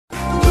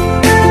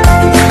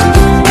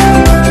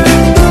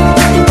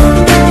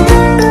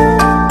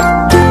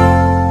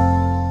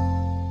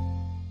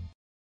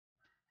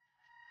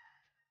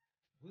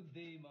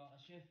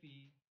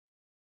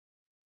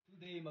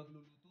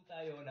magluluto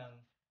tayo ng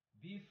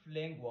beef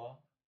lengua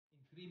in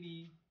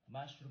creamy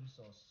mushroom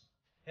sauce.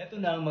 Ito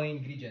na ang mga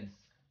ingredients.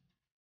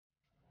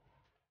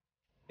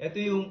 Ito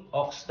yung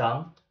ox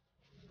tongue,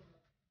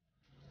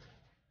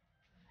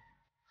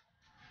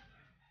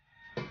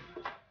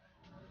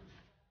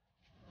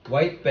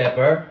 white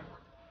pepper,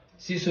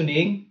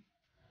 seasoning,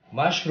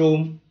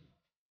 mushroom.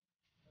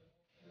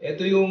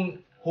 Ito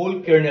yung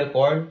whole kernel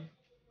corn,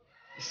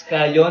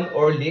 scallion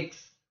or leeks,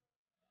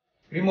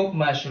 cream of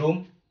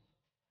mushroom,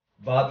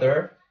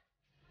 butter,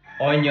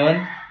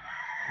 onion,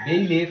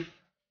 bay leaf,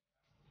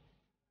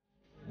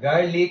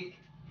 garlic,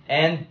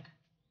 and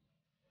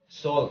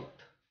salt.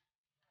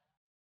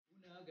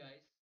 Una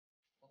guys,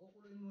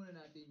 pakukuloyin muna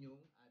natin yung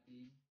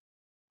ating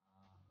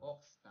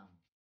ox tongue.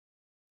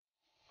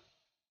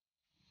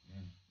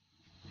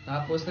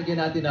 Tapos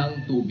lagyan natin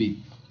ng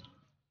tubig.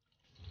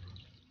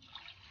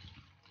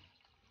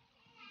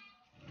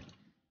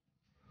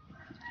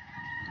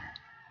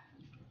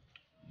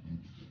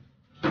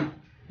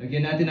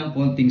 Lagyan natin ng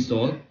konting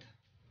salt.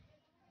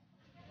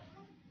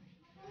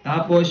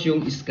 Tapos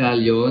yung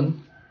scallion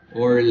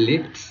or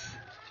leeks,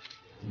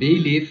 bay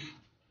leaf,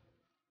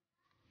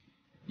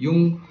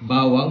 yung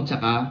bawang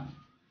tsaka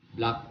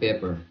black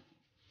pepper.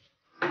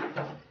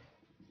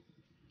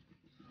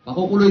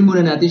 Pakukuloyin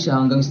muna natin siya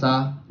hanggang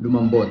sa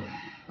lumambot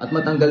at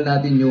matanggal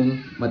natin yung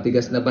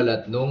matigas na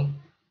balat ng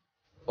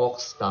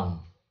ox tongue.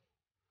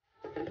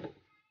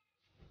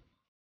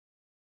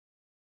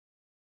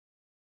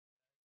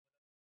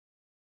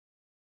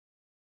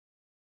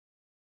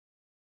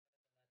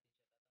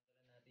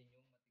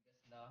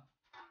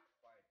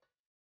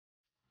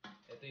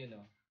 Ito yun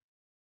o.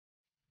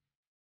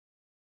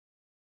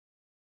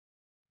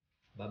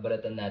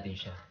 Babalatan natin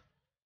siya.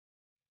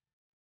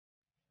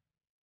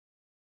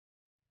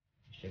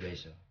 Siya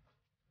guys o.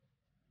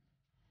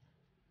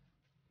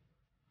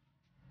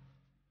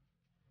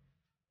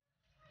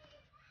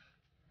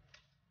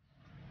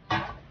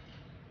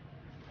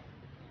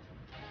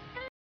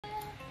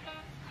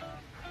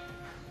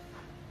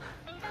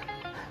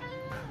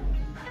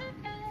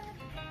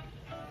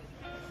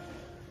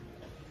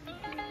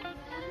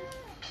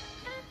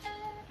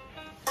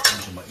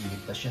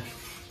 Mainit pa siya.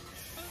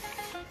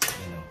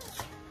 Ayan o.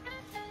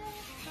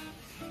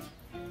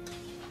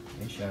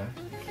 Ayan siya.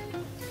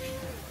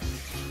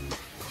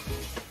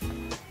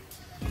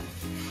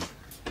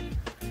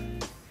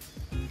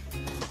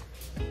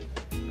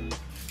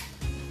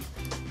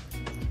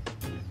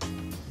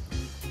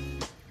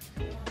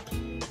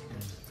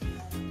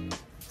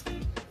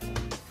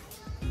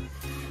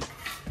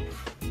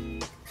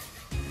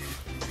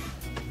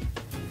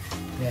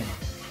 Ayan.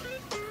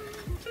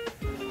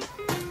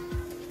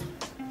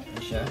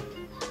 Siya.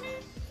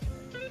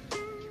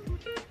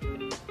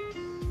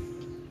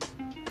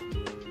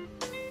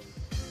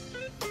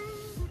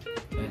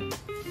 Ayan.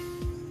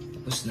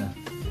 Tapos na.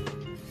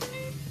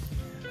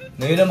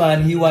 Ngayon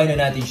naman, hiwain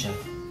na natin siya.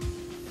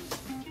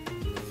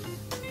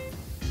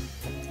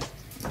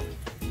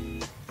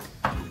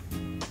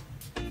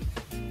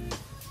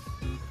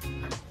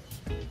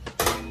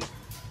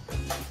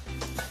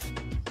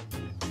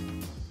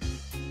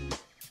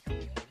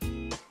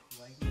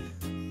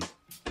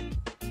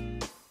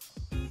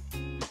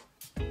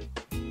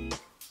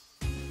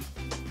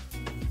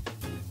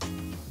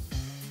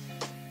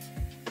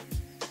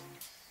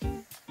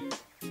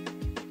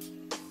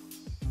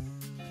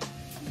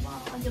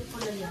 Ano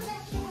pala yan?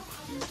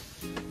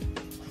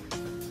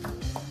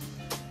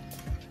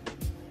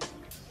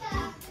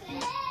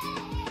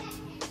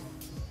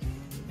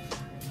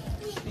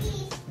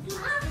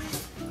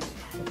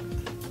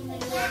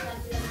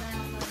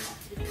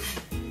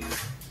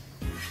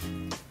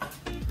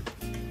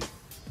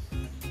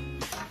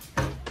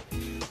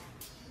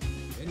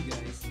 Ayan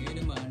guys, ngayon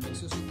naman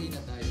magsusuti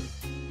na tayo.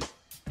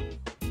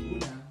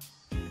 Una,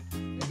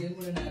 lagyan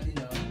muna natin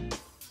ng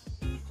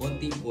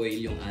konting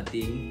oil yung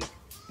ating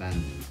pan.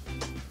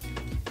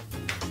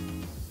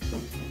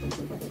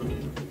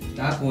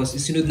 Tapos,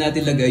 isunod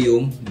natin lagay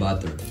yung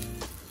butter.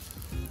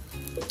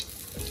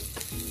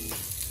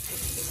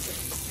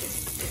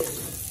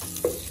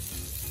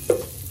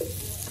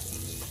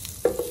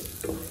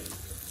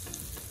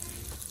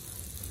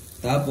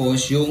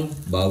 Tapos, yung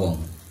bawang.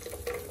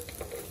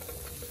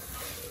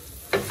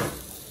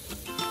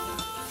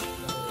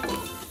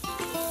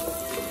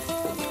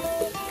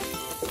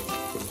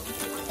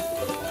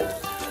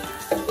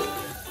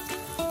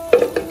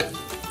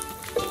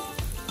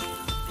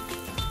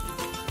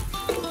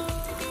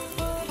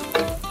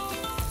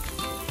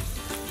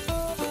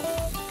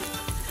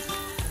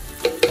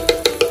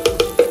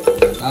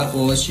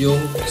 Tapos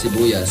yung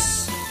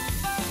sibuyas.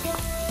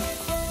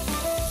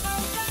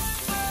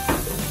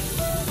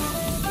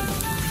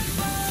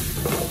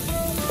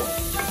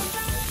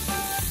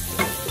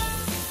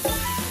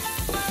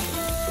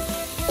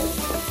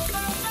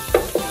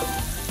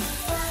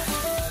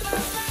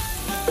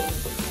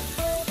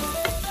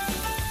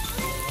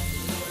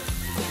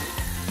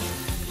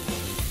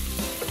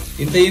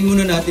 Hintayin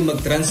muna natin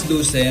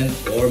mag-translucent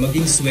or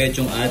maging sweat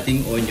yung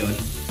ating onion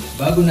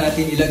bago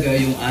natin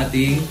ilagay yung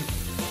ating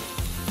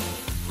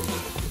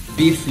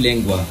beef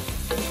lengua.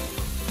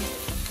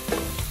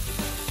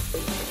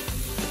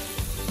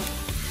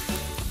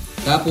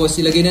 Tapos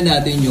ilagay na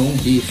natin yung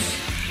beef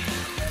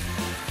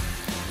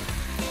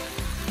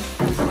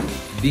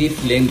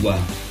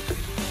lengua.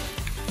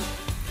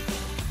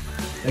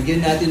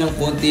 Lagyan natin ng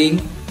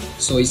konting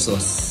soy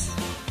sauce.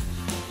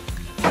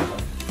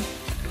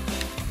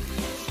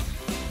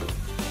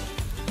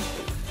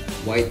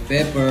 White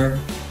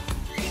pepper.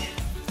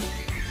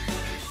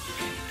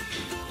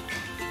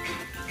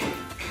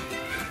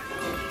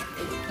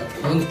 At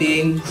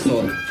konting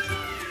salt.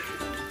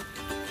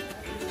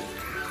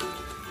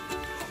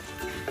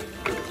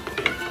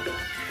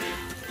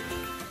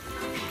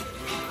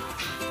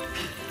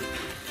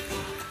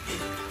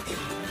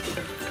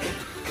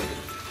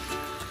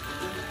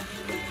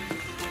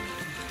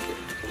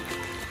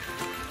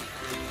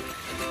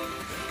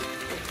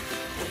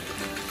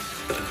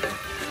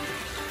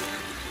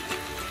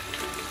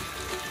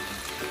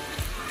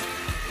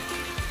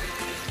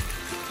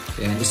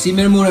 Ayan,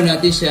 simmer muna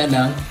natin siya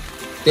ng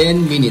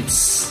 10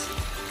 minutes.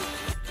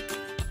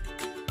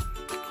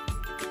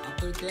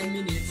 After 10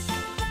 minutes,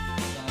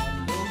 sa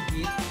low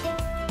heat,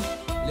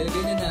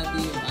 ilalagay na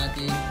natin yung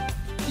ating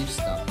beef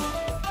stock.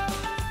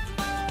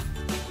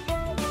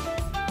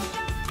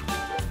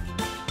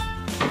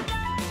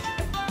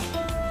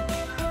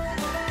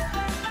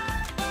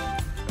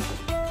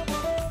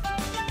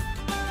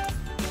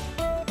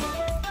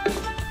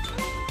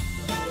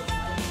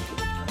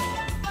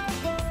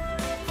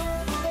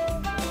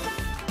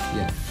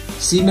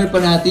 Simmer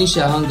pa natin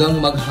siya hanggang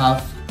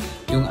mag-half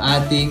yung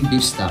ating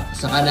beef stock.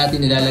 Saka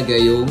natin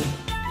nilalagay yung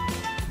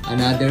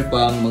another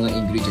pang mga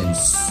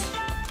ingredients.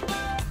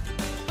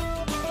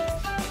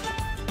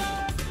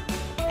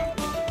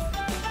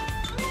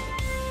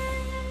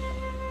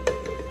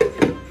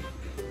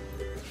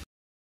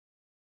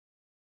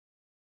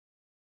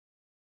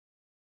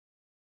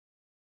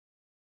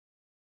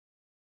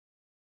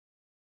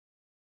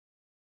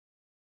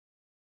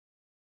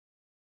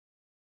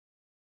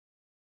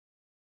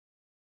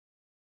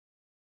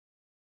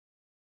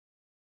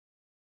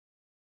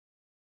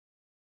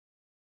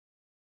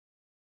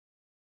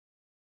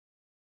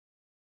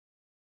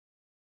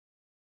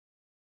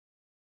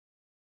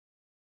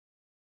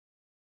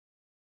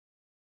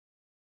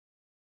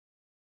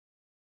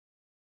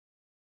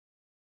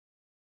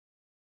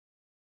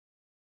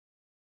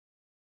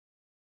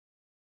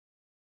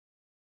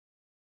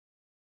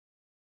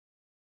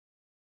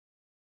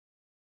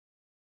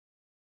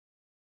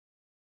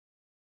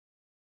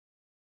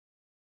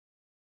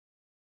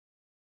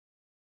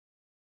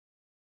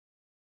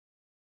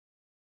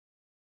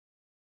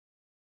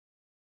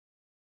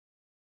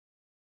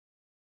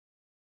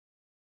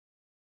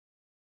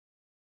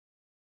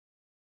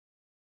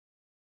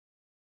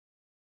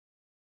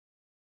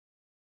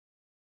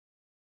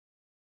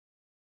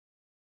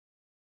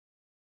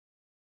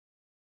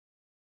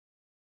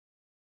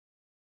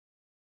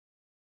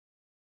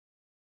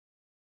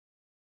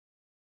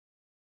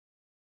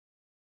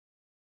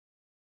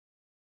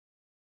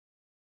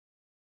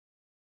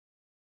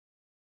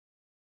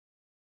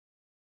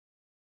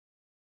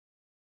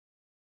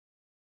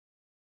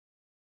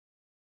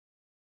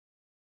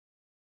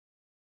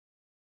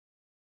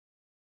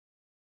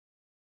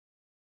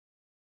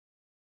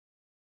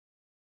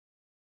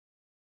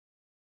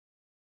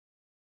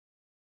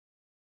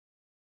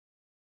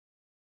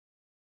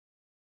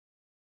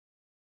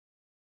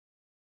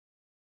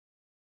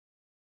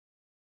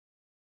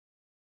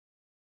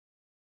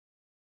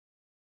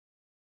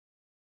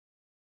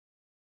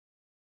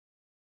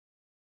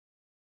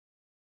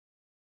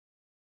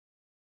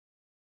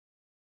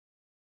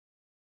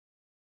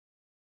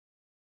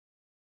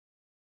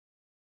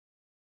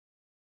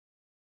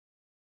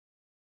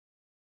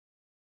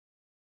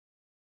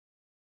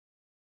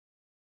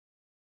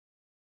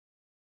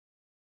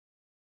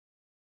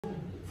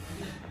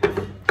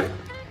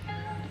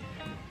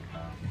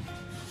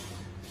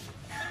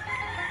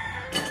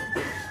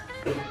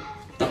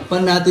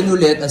 Takpan natin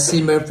ulit at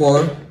simmer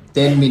for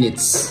 10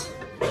 minutes.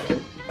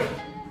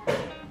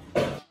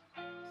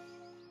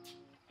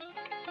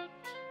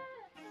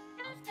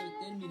 After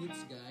 10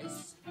 minutes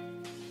guys,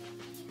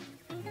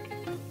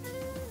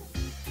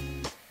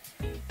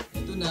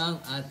 ito na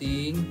ang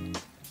ating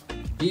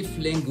beef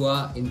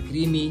lengua and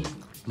creamy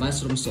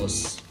mushroom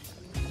sauce.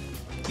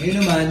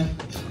 Ngayon naman,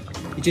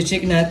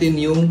 i-check natin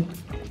yung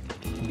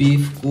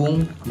beef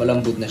kung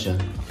malambot na siya.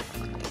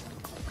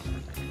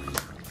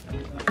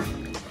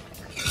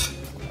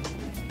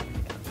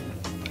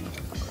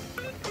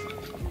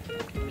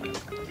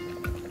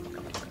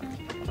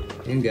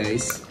 Ayan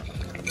guys,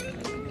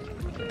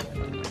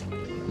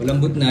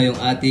 malambot na yung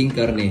ating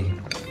karne.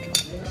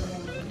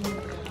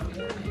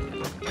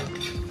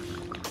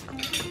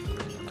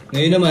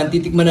 Ngayon naman,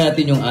 titikman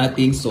natin yung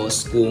ating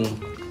sauce kung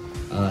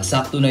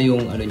sakto na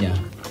yung ano niya,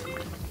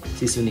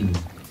 seasoning.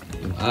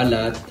 Yung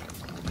alat,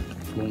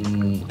 kung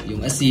yung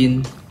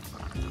asin.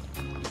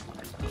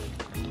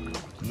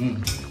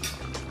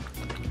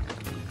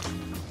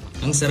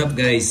 Ang sarap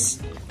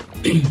guys.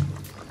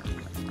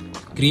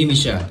 Creamy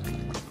siya.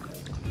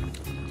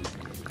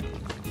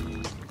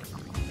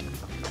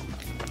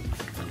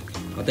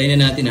 Patayin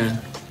na natin ha.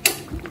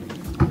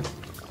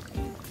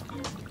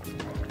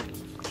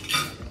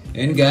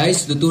 And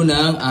guys, luto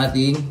na ang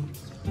ating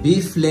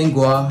beef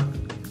lengua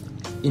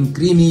in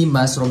creamy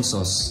mushroom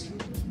sauce.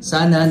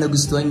 Sana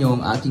nagustuhan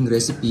nyo ang aking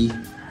recipe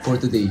for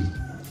today.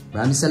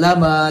 Maraming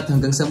salamat.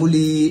 Hanggang sa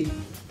muli.